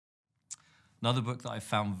Another book that I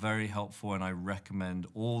found very helpful and I recommend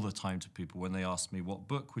all the time to people when they ask me, what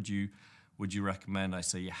book would you recommend? I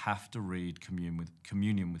say you have to read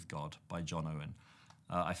Communion with God by John Owen.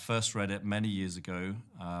 I first read it many years ago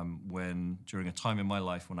during a time in my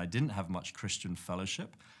life when I didn't have much Christian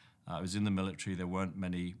fellowship. I was in the military, there weren't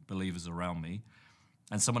many believers around me.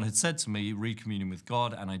 And someone had said to me, read Communion with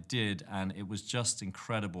God, and I did, and it was just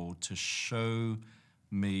incredible to show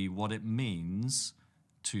me what it means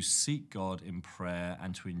to seek God in prayer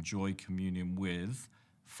and to enjoy communion with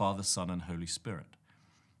Father, Son, and Holy Spirit.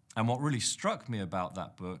 And what really struck me about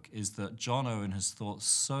that book is that John Owen has thought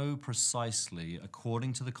so precisely,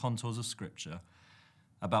 according to the contours of Scripture,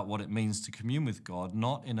 about what it means to commune with God,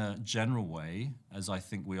 not in a general way, as I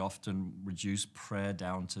think we often reduce prayer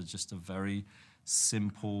down to just a very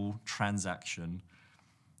simple transaction.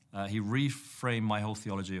 He reframed my whole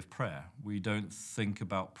theology of prayer. We don't think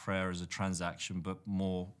about prayer as a transaction, but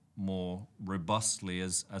more robustly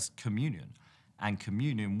as communion, and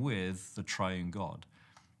communion with the triune God.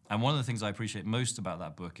 And one of the things I appreciate most about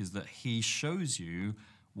that book is that he shows you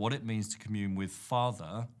what it means to commune with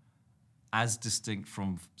Father as distinct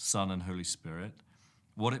from Son and Holy Spirit,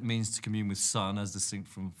 what it means to commune with Son as distinct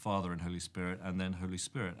from Father and Holy Spirit, and then Holy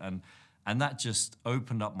Spirit. And that just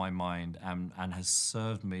opened up my mind and has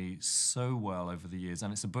served me so well over the years.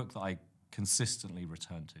 And it's a book that I consistently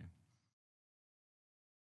return to.